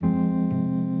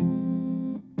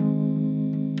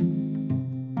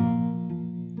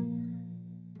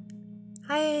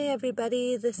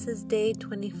everybody, this is day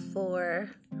 24.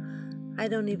 I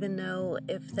don't even know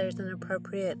if there's an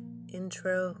appropriate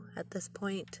intro at this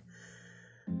point.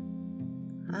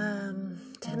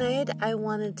 Tonight I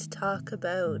wanted to talk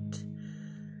about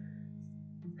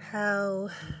how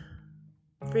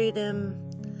freedom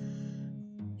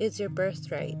is your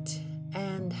birthright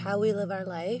and how we live our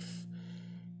life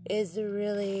is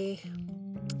really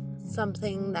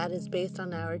something that is based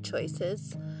on our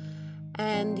choices.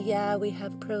 And yeah, we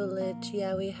have privilege.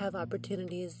 Yeah, we have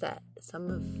opportunities that some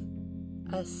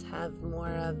of us have more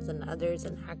of than others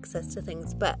and access to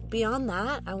things. But beyond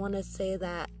that, I want to say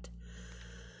that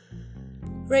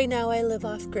right now I live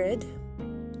off grid.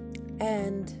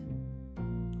 And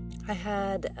I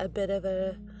had a bit of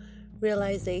a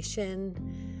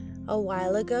realization a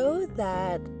while ago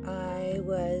that I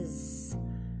was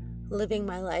living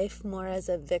my life more as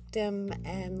a victim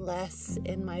and less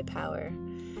in my power.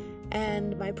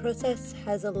 And my process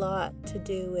has a lot to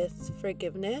do with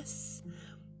forgiveness.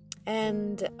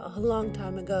 And a long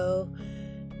time ago,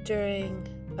 during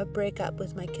a breakup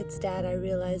with my kid's dad, I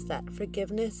realized that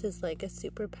forgiveness is like a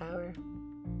superpower.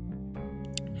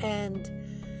 And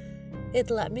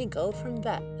it let me go from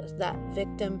that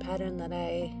victim pattern that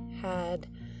I had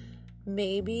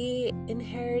maybe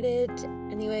inherited.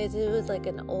 Anyways, it was like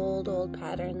an old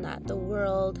pattern that the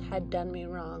world had done me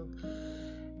wrong.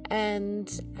 And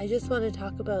I just want to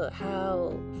talk about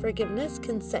how forgiveness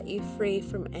can set you free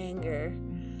from anger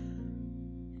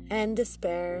and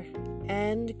despair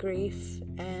and grief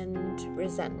and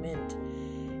resentment.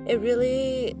 It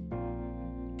really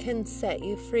can set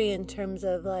you free in terms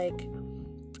of like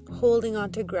holding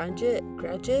on to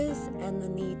grudges and the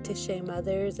need to shame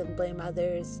others and blame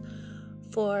others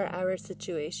for our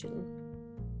situation.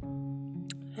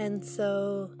 And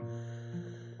so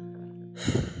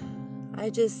I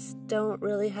just don't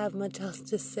really have much else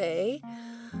to say,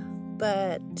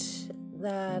 but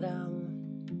that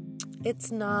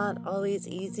it's not always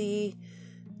easy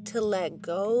to let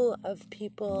go of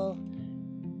people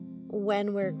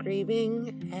when we're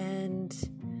grieving, and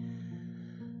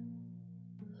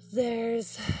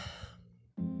there's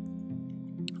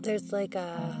like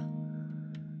a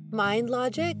mind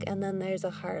logic and then there's a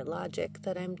heart logic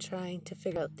that I'm trying to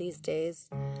figure out these days.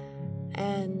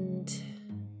 And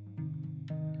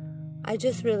I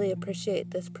just really appreciate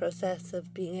this process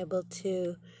of being able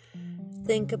to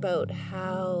think about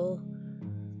how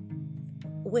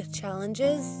with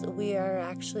challenges we are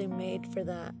actually made for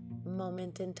that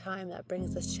moment in time that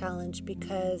brings us challenge,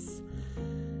 because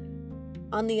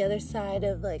on the other side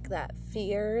of like that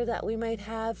fear that we might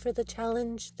have for the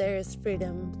challenge, there's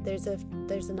freedom. There's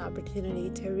an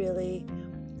opportunity to really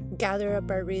gather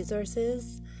up our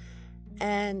resources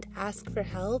and ask for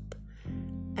help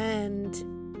and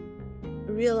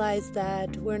realize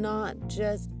that we're not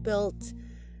just built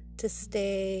to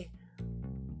stay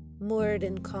moored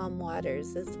in calm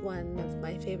waters, as one of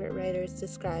my favorite writers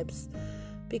describes,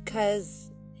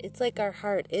 because it's like our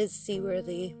heart is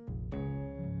seaworthy.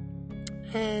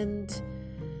 And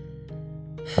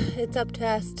it's up to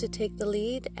us to take the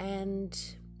lead, and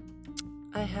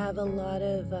I have a lot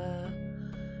of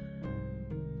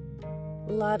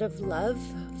love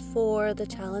for the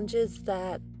challenges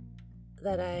that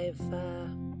I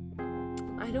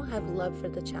don't have love for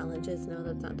the challenges, no,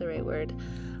 that's not the right word.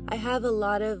 I have a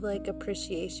lot of like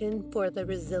appreciation for the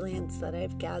resilience that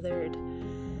I've gathered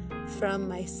from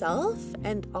myself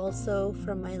and also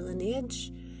from my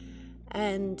lineage.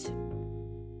 And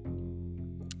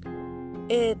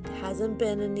it hasn't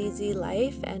been an easy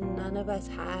life, and none of us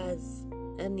has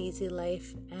an easy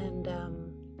life. And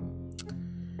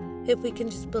if we can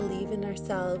just believe in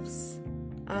ourselves,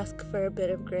 ask for a bit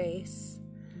of grace,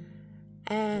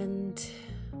 and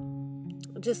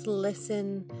just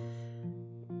listen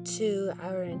to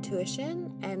our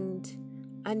intuition and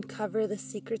uncover the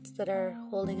secrets that are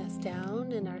holding us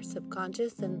down in our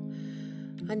subconscious,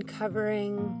 and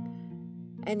uncovering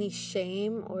any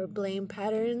shame or blame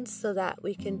patterns so that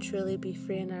we can truly be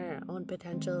free in our own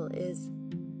potential is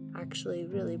actually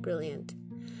really brilliant.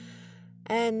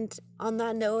 And on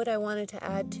that note, I wanted to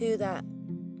add too that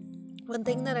one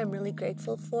thing that I'm really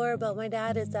grateful for about my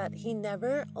dad is that he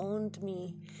never owned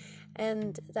me.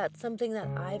 And that's something that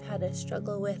I've had a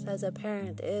struggle with as a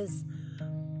parent, is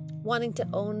wanting to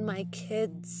own my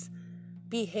kids'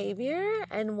 behavior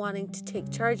and wanting to take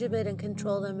charge of it and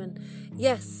control them. And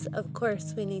yes, of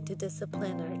course, we need to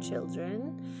discipline our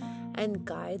children and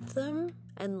guide them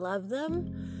and love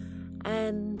them.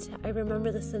 And I remember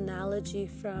this analogy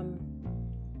from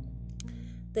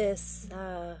this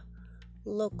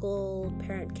local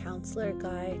parent counselor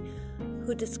guy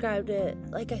who described it,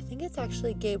 like, I think it's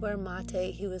actually Gabor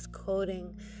Mate. He was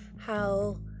quoting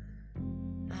how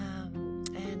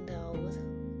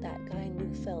that guy,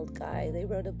 Neufeld guy, they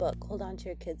wrote a book, Hold On to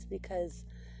Your Kids Because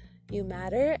You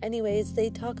Matter. Anyways, they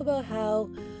talk about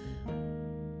how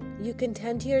you can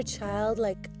tend to your child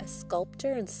like a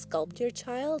sculptor and sculpt your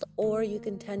child, or you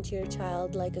can tend to your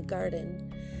child like a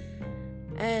garden.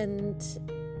 And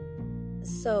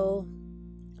so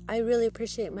I really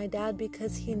appreciate my dad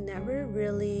because he never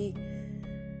really,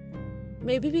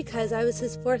 maybe because I was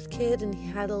his fourth kid and he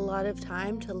had a lot of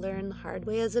time to learn the hard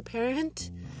way as a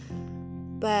parent,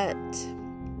 but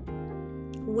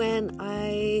when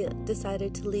I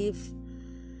decided to leave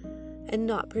and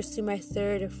not pursue my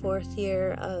third or fourth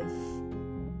year of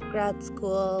grad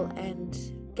school and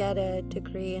get a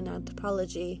degree in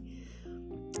anthropology,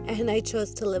 and I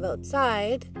chose to live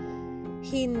outside,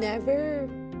 he never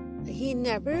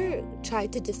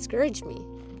tried to discourage me.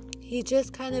 He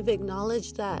just kind of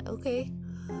acknowledged that, okay,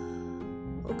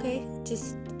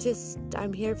 just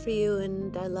I'm here for you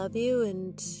and I love you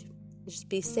and just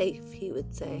be safe, he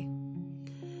would say.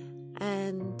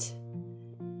 And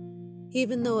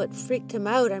even though it freaked him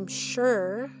out, I'm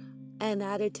sure, and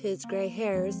added to his gray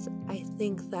hairs, I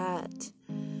think that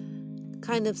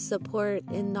kind of support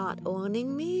in not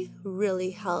owning me really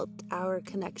helped our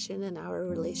connection and our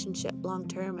relationship long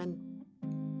term. And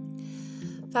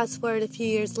fast forward a few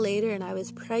years later, and I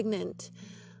was pregnant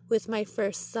with my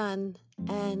first son,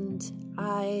 and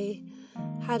I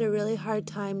had a really hard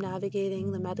time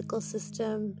navigating the medical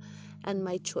system and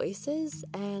my choices,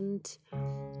 and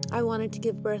I wanted to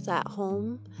give birth at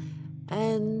home,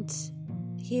 and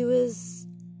he was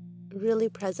really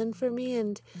present for me,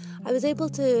 and I was able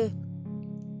to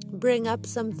bring up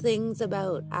some things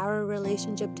about our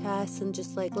relationship tests and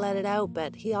just like let it out,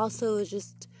 but he also was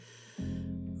just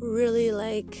really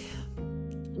like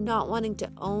not wanting to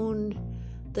own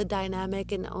the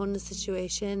dynamic and own the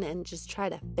situation and just try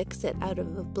to fix it out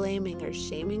of a blaming or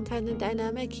shaming kind of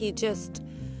dynamic. He just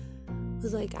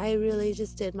was like, I really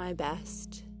just did my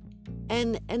best.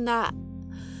 And that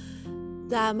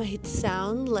might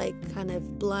sound like kind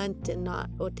of blunt and not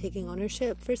taking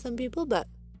ownership for some people, but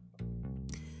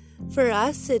for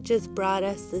us, it just brought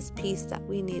us this peace that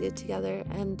we needed together.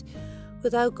 And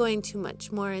without going too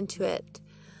much more into it,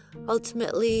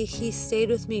 ultimately, he stayed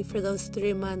with me for those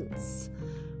 3 months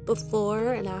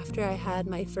before and after I had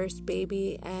my first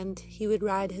baby, and he would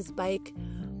ride his bike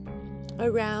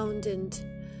around, and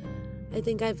I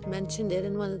think I've mentioned it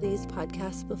in one of these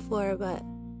podcasts before, but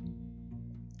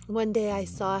one day I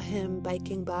saw him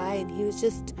biking by and he was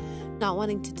just not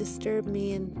wanting to disturb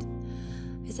me, and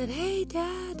I said, "Hey,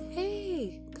 Dad,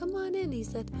 hey, come on in." He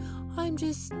said, "I'm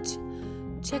just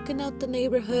checking out the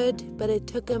neighborhood," but it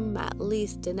took him at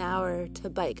least an hour to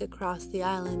bike across the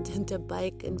island and to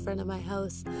bike in front of my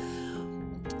house.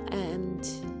 And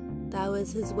that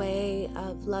was his way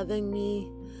of loving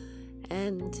me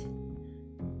and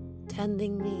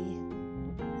tending me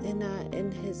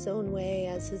in his own way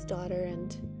as his daughter,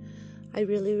 and I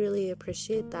really, really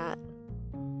appreciate that.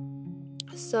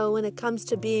 So when it comes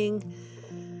to being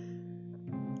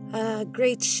a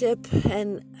great ship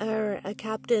or a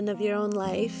captain of your own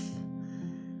life,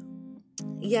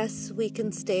 yes, we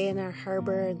can stay in our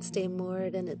harbor and stay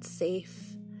moored and it's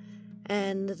safe,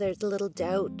 and there's little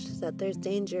doubt that there's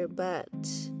danger,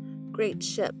 but great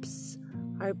ships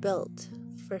are built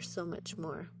for so much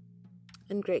more,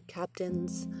 and great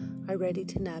captains are ready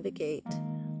to navigate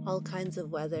all kinds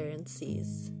of weather and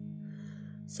seas.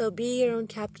 So be your own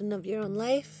captain of your own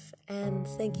life, and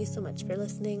thank you so much for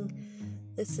listening.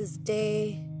 This is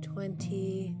day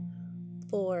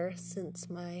 24 since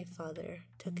my father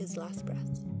took his last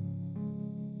breath.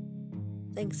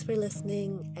 Thanks for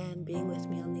listening and being with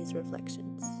me on these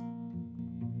reflections.